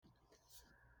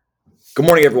Good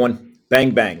morning, everyone.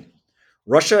 Bang, bang.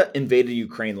 Russia invaded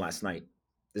Ukraine last night.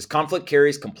 This conflict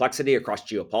carries complexity across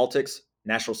geopolitics,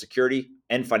 national security,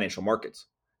 and financial markets.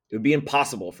 It would be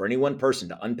impossible for any one person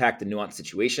to unpack the nuanced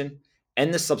situation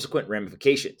and the subsequent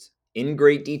ramifications in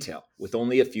great detail with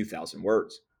only a few thousand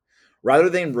words. Rather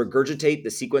than regurgitate the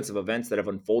sequence of events that have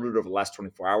unfolded over the last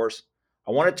 24 hours,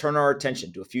 I want to turn our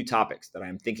attention to a few topics that I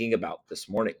am thinking about this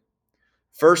morning.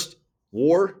 First,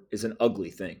 war is an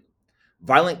ugly thing.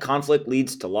 Violent conflict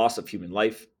leads to loss of human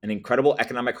life and incredible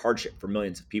economic hardship for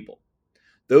millions of people.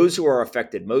 Those who are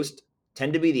affected most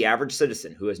tend to be the average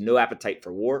citizen who has no appetite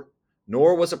for war,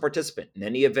 nor was a participant in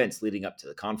any events leading up to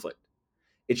the conflict.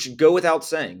 It should go without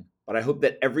saying, but I hope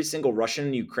that every single Russian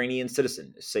and Ukrainian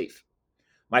citizen is safe.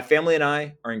 My family and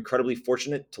I are incredibly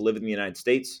fortunate to live in the United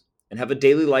States and have a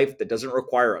daily life that doesn't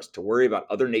require us to worry about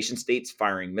other nation states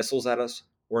firing missiles at us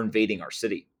or invading our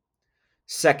city.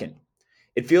 Second,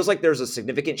 it feels like there's a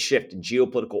significant shift in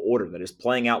geopolitical order that is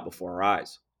playing out before our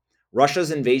eyes.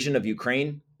 Russia's invasion of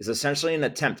Ukraine is essentially an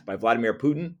attempt by Vladimir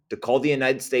Putin to call the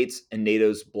United States and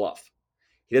NATO's bluff.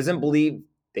 He doesn't believe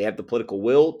they have the political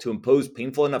will to impose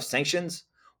painful enough sanctions,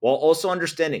 while also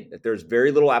understanding that there's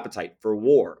very little appetite for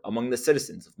war among the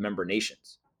citizens of member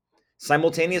nations.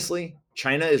 Simultaneously,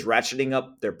 China is ratcheting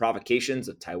up their provocations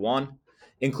of Taiwan,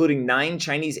 including 9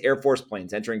 Chinese Air Force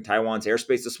planes entering Taiwan's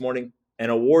airspace this morning and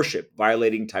a warship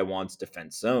violating Taiwan's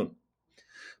defense zone.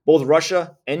 Both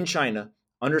Russia and China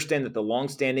understand that the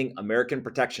long-standing American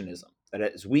protectionism that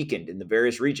has weakened in the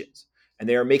various regions, and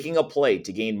they are making a play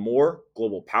to gain more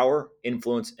global power,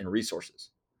 influence, and resources.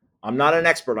 I'm not an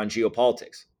expert on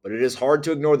geopolitics, but it is hard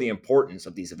to ignore the importance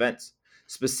of these events,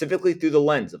 specifically through the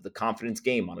lens of the confidence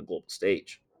game on a global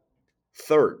stage.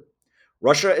 Third,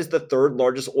 Russia is the third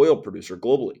largest oil producer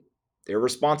globally. They are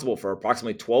responsible for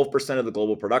approximately 12% of the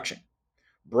global production.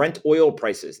 Brent oil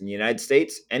prices in the United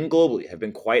States and globally have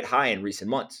been quite high in recent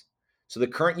months. So the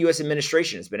current US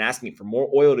administration has been asking for more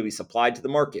oil to be supplied to the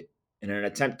market in an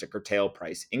attempt to curtail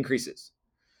price increases.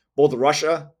 Both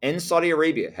Russia and Saudi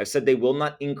Arabia have said they will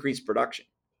not increase production.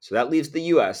 So that leaves the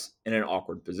US in an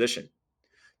awkward position.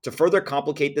 To further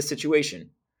complicate the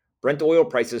situation, Brent oil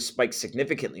prices spiked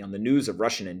significantly on the news of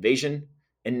Russian invasion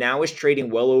and now is trading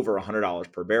well over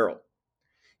 $100 per barrel.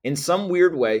 In some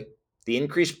weird way, the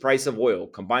increased price of oil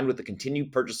combined with the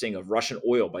continued purchasing of Russian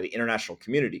oil by the international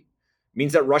community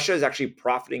means that Russia is actually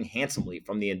profiting handsomely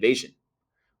from the invasion.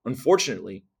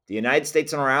 Unfortunately, the United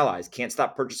States and our allies can't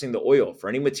stop purchasing the oil for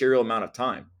any material amount of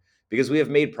time because we have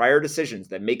made prior decisions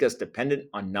that make us dependent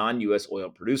on non US oil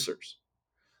producers.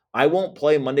 I won't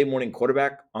play Monday morning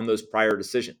quarterback on those prior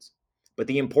decisions, but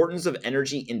the importance of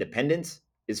energy independence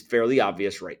is fairly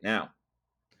obvious right now.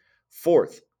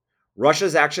 Fourth,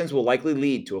 Russia's actions will likely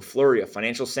lead to a flurry of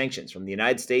financial sanctions from the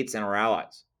United States and our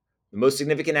allies. The most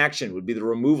significant action would be the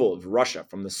removal of Russia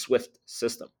from the SWIFT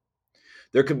system.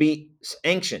 There could be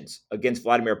sanctions against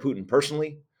Vladimir Putin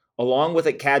personally, along with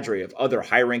a cadre of other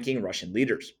high ranking Russian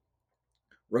leaders.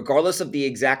 Regardless of the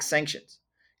exact sanctions,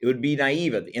 it would be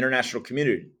naive of the international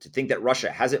community to think that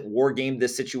Russia hasn't wargamed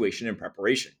this situation in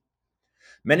preparation.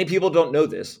 Many people don't know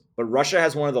this, but Russia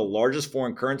has one of the largest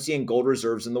foreign currency and gold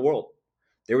reserves in the world.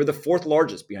 They were the fourth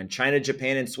largest behind China,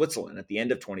 Japan, and Switzerland at the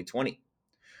end of 2020.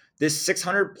 This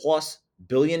 $600 plus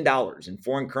billion in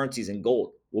foreign currencies and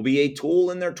gold will be a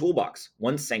tool in their toolbox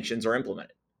once sanctions are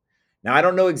implemented. Now, I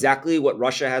don't know exactly what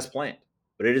Russia has planned,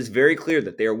 but it is very clear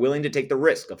that they are willing to take the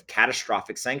risk of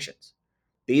catastrophic sanctions.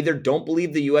 They either don't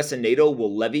believe the US and NATO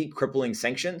will levy crippling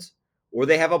sanctions, or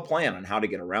they have a plan on how to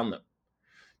get around them.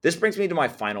 This brings me to my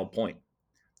final point.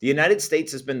 The United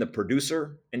States has been the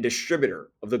producer and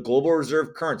distributor of the global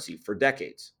reserve currency for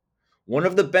decades. One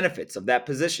of the benefits of that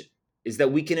position is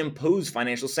that we can impose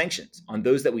financial sanctions on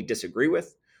those that we disagree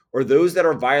with or those that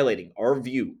are violating our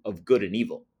view of good and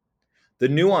evil. The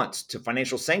nuance to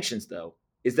financial sanctions, though,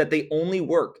 is that they only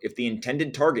work if the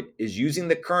intended target is using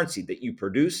the currency that you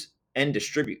produce and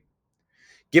distribute.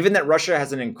 Given that Russia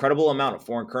has an incredible amount of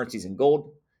foreign currencies and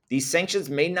gold, these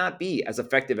sanctions may not be as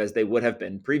effective as they would have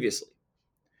been previously.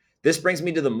 This brings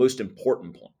me to the most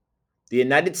important point. The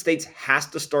United States has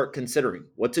to start considering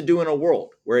what to do in a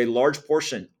world where a large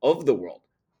portion of the world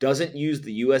doesn't use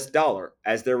the US dollar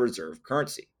as their reserve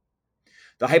currency.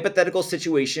 The hypothetical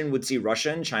situation would see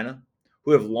Russia and China,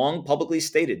 who have long publicly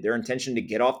stated their intention to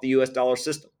get off the US dollar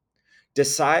system,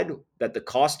 decide that the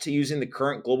cost to using the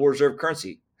current global reserve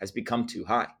currency has become too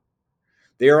high.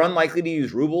 They are unlikely to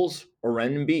use rubles or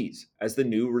renminbis as the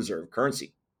new reserve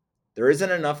currency. There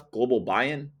isn't enough global buy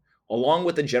in, along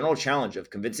with the general challenge of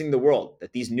convincing the world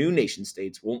that these new nation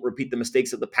states won't repeat the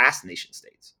mistakes of the past nation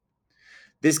states.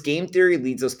 This game theory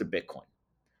leads us to Bitcoin.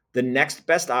 The next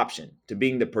best option to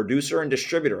being the producer and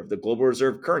distributor of the global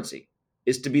reserve currency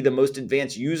is to be the most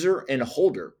advanced user and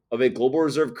holder of a global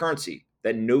reserve currency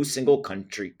that no single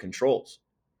country controls.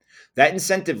 That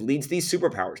incentive leads these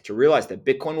superpowers to realize that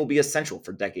Bitcoin will be essential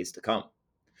for decades to come.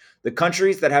 The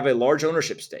countries that have a large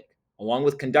ownership stake, along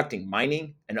with conducting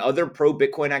mining and other pro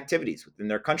Bitcoin activities within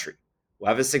their country, will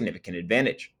have a significant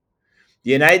advantage.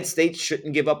 The United States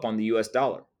shouldn't give up on the US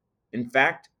dollar. In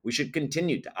fact, we should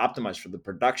continue to optimize for the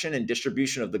production and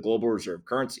distribution of the global reserve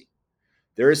currency.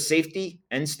 There is safety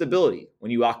and stability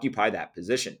when you occupy that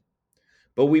position.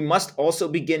 But we must also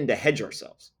begin to hedge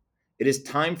ourselves. It is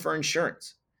time for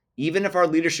insurance. Even if our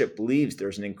leadership believes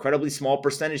there's an incredibly small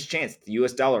percentage chance that the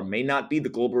US dollar may not be the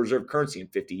global reserve currency in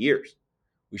 50 years,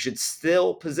 we should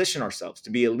still position ourselves to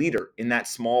be a leader in that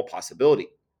small possibility.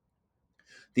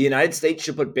 The United States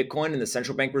should put Bitcoin in the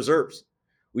central bank reserves.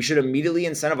 We should immediately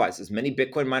incentivize as many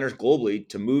Bitcoin miners globally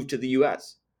to move to the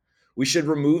US. We should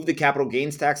remove the capital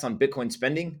gains tax on Bitcoin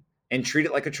spending and treat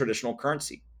it like a traditional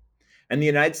currency. And the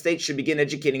United States should begin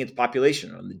educating its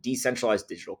population on the decentralized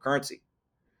digital currency.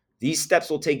 These steps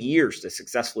will take years to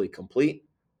successfully complete,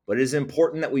 but it is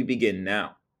important that we begin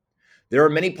now. There are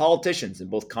many politicians in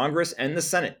both Congress and the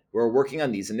Senate who are working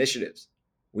on these initiatives.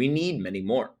 We need many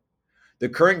more. The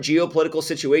current geopolitical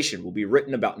situation will be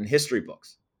written about in history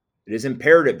books. It is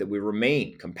imperative that we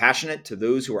remain compassionate to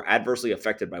those who are adversely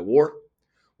affected by war.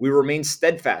 We remain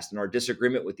steadfast in our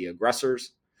disagreement with the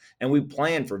aggressors, and we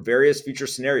plan for various future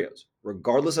scenarios,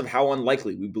 regardless of how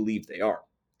unlikely we believe they are.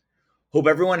 Hope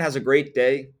everyone has a great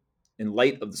day in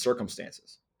light of the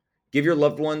circumstances. Give your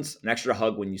loved ones an extra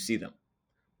hug when you see them.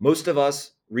 Most of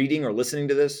us reading or listening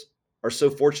to this are so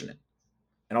fortunate.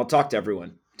 And I'll talk to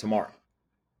everyone tomorrow.